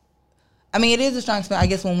mean, it is a strong smell, I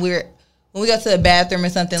guess, when we go to the bathroom or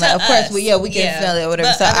something, like, of course, we can smell it or whatever.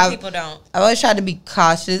 But so other people don't. I always try to be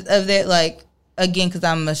cautious of that, like, again, because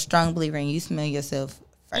I'm a strong believer in you smell yourself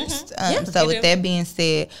first. So with that being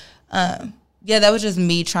said, that was just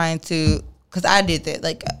me trying to, because I did that.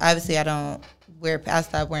 Like, obviously, I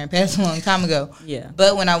stopped wearing pads a long time ago. Yeah.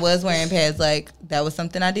 But when I was wearing pads, like, that was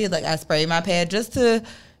something I did. Like, I sprayed my pad just to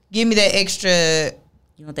give me that extra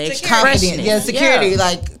confidence, security,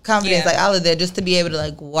 like confidence, like all of that, just to be able to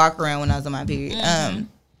like walk around when I was on my period.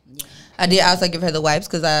 I did also give her the wipes,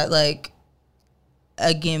 because I, like,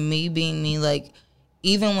 again, me being me, like,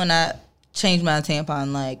 even when I changed my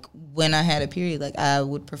tampon, like, when I had a period, like, I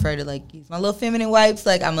would prefer to like use my little feminine wipes.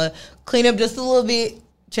 Like, I'm gonna clean up just a little bit,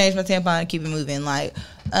 change my tampon, and keep it moving. Like,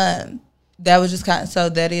 that was just kind of, so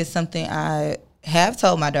that is something I have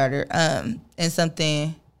told my daughter, and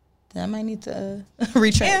something I might need to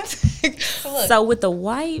retract. Yeah. So with the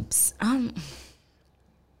wipes, I'm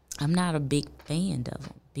not a big fan of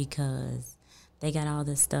them, because they got all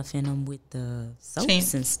this stuff in them with the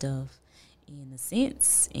soaps and stuff and the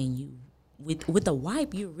scents, and you with the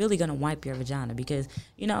wipe, you're really gonna wipe your vagina, because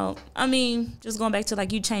just going back to,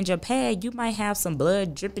 like, you change your pad, you might have some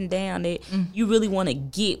blood dripping down that you really want to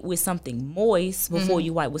get with something moist before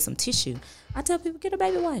you wipe with some tissue. I tell people, get a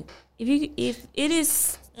baby wipe. If it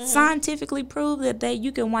is scientifically proved that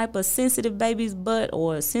you can wipe a sensitive baby's butt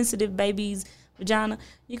or a sensitive baby's vagina,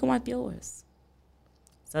 you can wipe yours.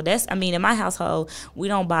 So that's, in my household, we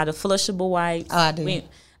don't buy the flushable wipes. Oh, I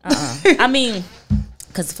do.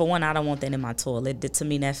 Because for one, I don't want that in my toilet. To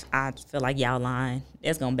me, I feel like y'all lying.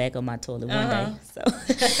 That's going to back up my toilet one day. So,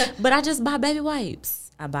 but I just buy baby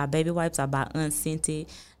wipes. I buy unscented.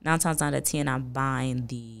 9 times out of 10, I'm buying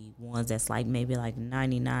the ones that's like maybe like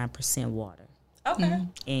 99% water. Okay.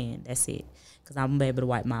 And that's it. because I'm going to be able to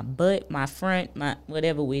wipe my butt, my front, my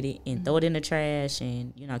whatever with it, and throw it in the trash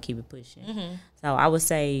and, keep it pushing. So I would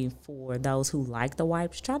say for those who like the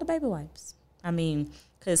wipes, try the baby wipes. I mean,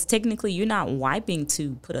 because technically you're not wiping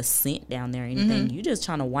to put a scent down there or anything. You're just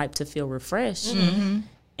trying to wipe to feel refreshed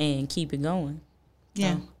and keep it going.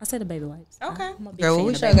 Yeah. So I said the baby wipes. Okay. Girl, we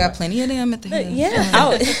wish I got plenty of them at the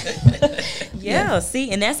house. Yeah.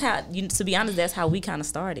 See, and that's how, to be honest, that's how we kind of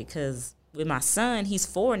started. Because with my son, he's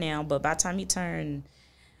 4 now, but by the time he turned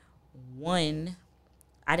 1,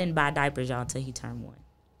 I didn't buy diapers, y'all, until he turned 1.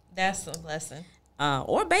 That's a blessing.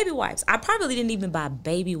 Or baby wipes. I probably didn't even buy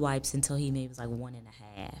baby wipes until he maybe was like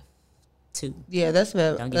 1.5, 2. Yeah, that's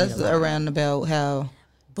around about how.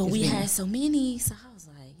 But we had so many, so I was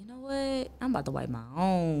like, you know what? I'm about to wipe my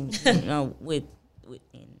own. with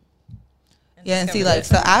yeah, and see, like,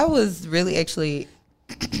 so I was really actually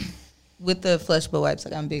with the flushable wipes.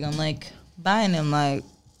 Like, I'm big on like buying them like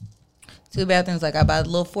 2 bathrooms. Like, I buy a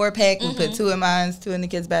little 4-pack and put 2 in mine, 2 in the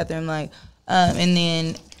kids' bathroom. Like, and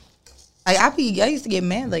then. I used to get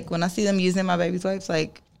mad like when I see them using my baby's wipes.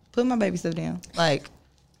 Like, put my baby stuff down. Like,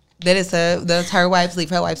 that's her wipes.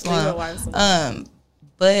 Leave her wipes alone.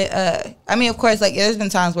 But I mean, of course, like there's been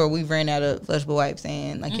times where we've ran out of flushable wipes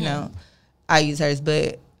and like I use hers,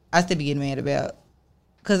 but I still be getting mad about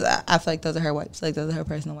because I feel like those are her wipes. Like those are her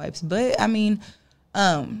personal wipes. But I mean,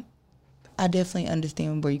 I definitely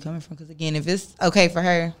understand where you're coming from because again, if it's okay for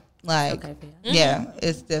her, like yeah,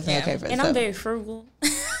 it's definitely okay for her. And I'm very frugal.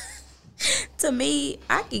 To me,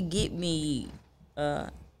 I could get me,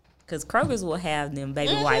 because Kroger's will have them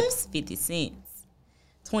baby wipes 50 cents,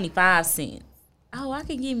 25 cents. Oh, I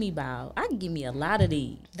can give me a lot of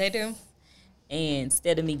these. They do. And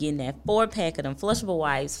instead of me getting that 4-pack of them flushable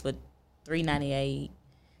wipes for $3.98,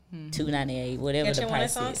 $2.98, whatever the price is. When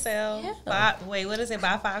it's on sale. Yeah. What is it?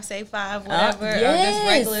 Buy 5, save 5, whatever. Or just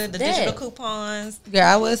regular, digital coupons.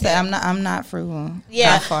 Yeah, I would say I'm not frugal. Yeah.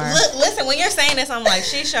 Not far. Listen, when you're saying this, I'm like,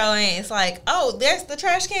 she's showing. It's like, oh, there's the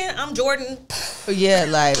trash can. I'm Jordan. Yeah,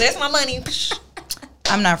 like. There's my money.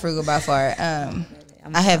 I'm not frugal by far.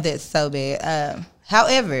 I have that so bad.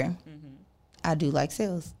 However, I do like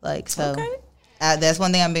sales. Like, so that's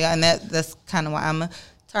one thing I'm big on. And that's kind of why I'm a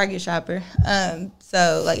Target shopper.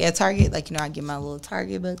 So like at Target, like, I get my little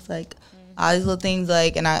Target books, like all these little things,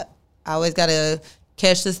 like, and I always gotta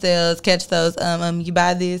catch the sales, catch those. You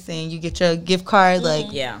buy this and you get your gift card, like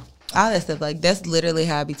all that stuff. Like that's literally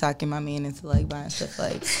how I be talking my man into like buying stuff.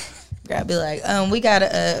 Like, girl, I be like, we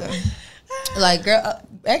gotta, like, girl.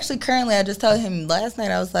 Actually, currently, I just told him last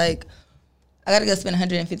night. I was like, I gotta go spend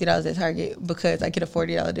 $150 at Target because I get a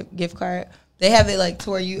 $40 gift card. They have it like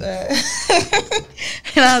to where you and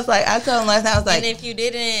I was like, I told him last night, I was like, and if you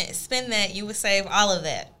didn't spend that, you would save all of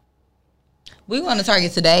that. We went to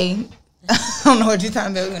Target today. I don't know what you're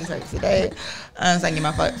talking about. We went to Target today. So I can get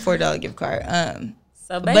my $40 gift card.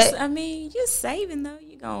 So basically, I mean, you're saving though.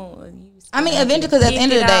 You're gonna use. I mean, eventually, because at the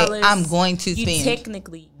end of the day, I'm going to spend. You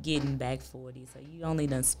technically getting back 40, so you only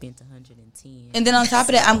done spent 110. And then on top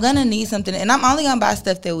of that, I'm gonna need something, and I'm only gonna buy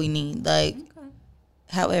stuff that we need. Like,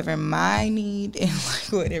 however, my need and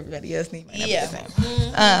like what everybody else need might not be the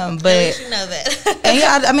same. But you know that.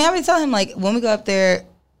 And I mean, I be telling him like when we go up there,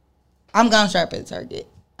 I'm gonna shop at Target.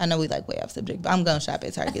 I know we like way off subject, but I'm gonna shop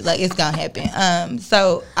at Target. Like it's gonna happen.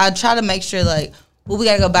 So I try to make sure like, well, we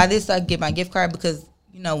gotta go buy this so I can get my gift card because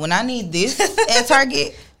when I need this at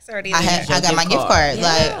Target, I got my gift card.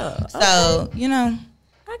 Yeah. Like so,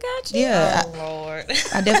 I got you. Yeah. Oh Lord.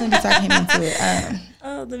 I definitely be talking him into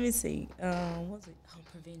it. Let me see. What's it?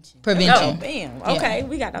 Prevention. Prevention. Oh, bam. Okay, yeah.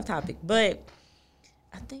 We got off topic, but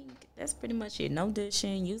I think that's pretty much it. No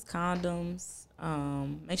dishing. Use condoms.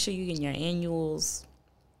 Make sure you get your annuals.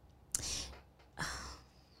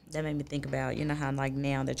 That made me think about, how like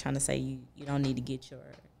now they're trying to say you don't need to get your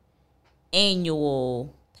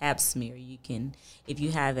annual pap smear. You can, if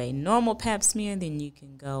you have a normal pap smear, then you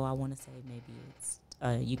can go, I want to say maybe it's,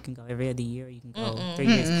 you can go every other year, you can go 3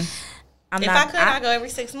 years. If I could, I'd go every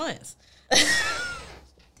 6 months.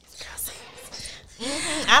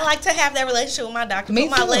 I like to have that relationship with my doctor. Put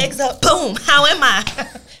my legs up. Boom. How am I?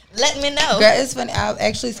 Let me know. Girl, it's funny. I've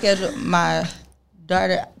actually scheduled my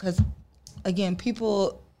daughter because, again,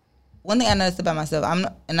 one thing I noticed about myself,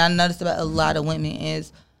 and I noticed about a lot of women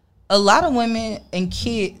is a lot of women and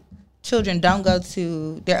children don't go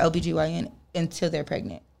to their OBGYN until they're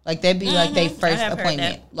pregnant. Like, that'd be like their first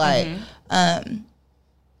appointment. Like, and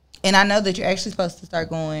I know that you're actually supposed to start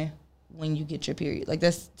going when you get your period. Like,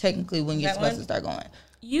 that's technically when you're supposed to start going.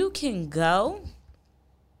 You can go,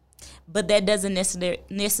 but that doesn't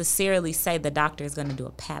necessarily say the doctor is going to do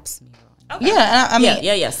a pap smear Okay. Yeah, I mean,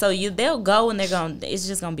 yeah. So they'll go and it's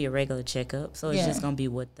just gonna be a regular checkup. So it's just gonna be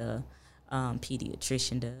what the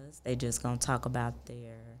pediatrician does. They just gonna talk about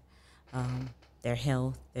their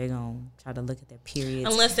health. They're gonna try to look at their periods.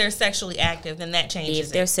 Unless they're sexually active, then that changes.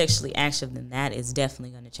 If they're sexually active, then that is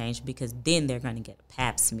definitely gonna change, because then they're gonna get a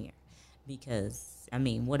pap smear. Because I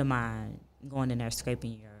mean, what am I going in there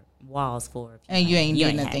scraping your walls for? And you ain't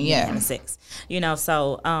doing nothing. Having sex.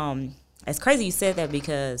 So it's crazy you said that,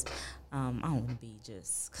 because I don't want to be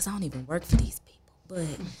just, because I don't even work for these people. But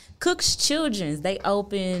Cook's Children's, they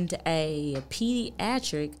opened a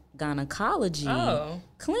pediatric gynecology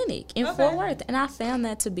clinic in Fort Worth, and I found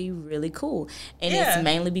that to be really cool. And it's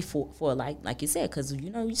mainly before for like you said, because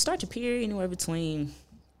you start your period anywhere between,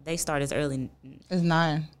 they start as early as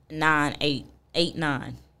 9, 8,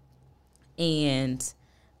 9, and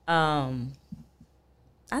I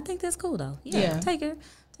think that's cool though.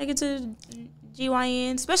 Take it to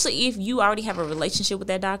GYN, especially if you already have a relationship with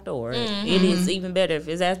that doctor, or it is even better if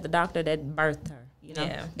it's at the doctor that birthed her,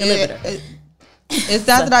 delivered her. It's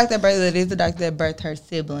not the doctor that birthed her, it is the doctor that birthed her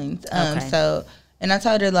siblings. So, and I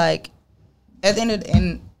told her, like, at the end of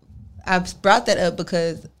and I brought that up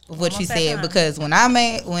because of what you said, because when I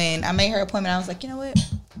made her appointment, I was like, you know what?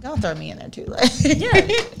 Don't throw me in there too. Like,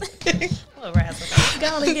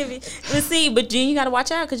 Gonna give it. But then you gotta watch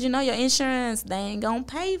out, because your insurance, they ain't gonna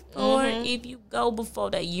pay for it if you go before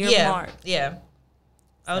that year mark. Yeah.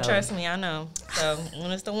 Oh, trust me, I know. So when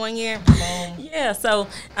it's the 1 year, boom. Yeah. So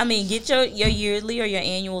I mean, get your yearly or your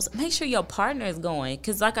annuals. Make sure your partner is going,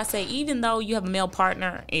 because like I say, even though you have a male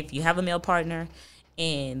partner, if you have a male partner,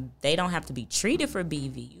 and they don't have to be treated for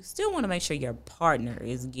BV, you still want to make sure your partner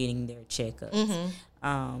is getting their checkups.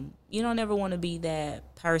 You don't ever want to be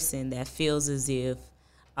that person that feels as if,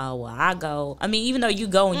 oh, well, I go. I mean, even though you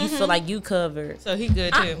go and you feel like you covered. So he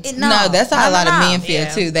good too. No, that's how a lot of men feel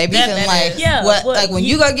too. They be feeling like, like when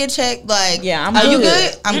you go get checked, like, are you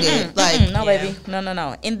good? I'm good. Like, no, baby.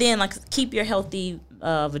 No. And then, like, keep your healthy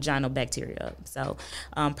vaginal bacteria up. So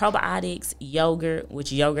probiotics, yogurt,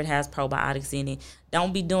 which yogurt has probiotics in it.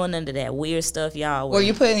 Don't be doing none of that weird stuff, y'all. Or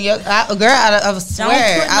you putting girl, I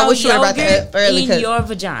swear, I was sure about that early. In your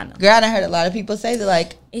vagina. Girl, I done heard a lot of people say that,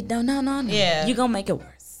 like, no. Yeah. You're gonna make it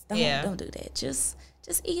worse. Don't do that. Just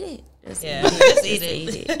eat it. Just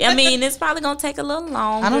eat it. I mean, it's probably gonna take a little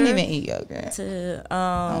longer. I don't even eat yogurt.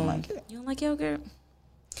 I don't like it. You don't like yogurt?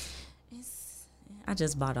 I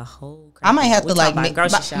just bought a whole. I might have to like my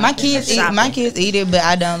kids eat it, but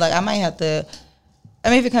I don't like. I might have to. I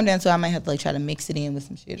mean, if it come down to it, I might have to like try to mix it in with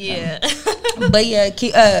some shit. Yeah. But yeah,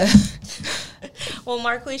 well,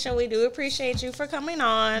 Marquisha, we do appreciate you for coming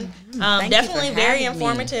on. Definitely very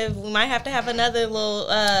informative. We might have to have another little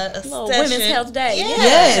Women's Health Day.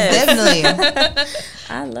 Yes, definitely.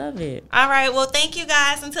 I love it. All right. Well, thank you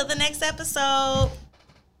guys. Until the next episode.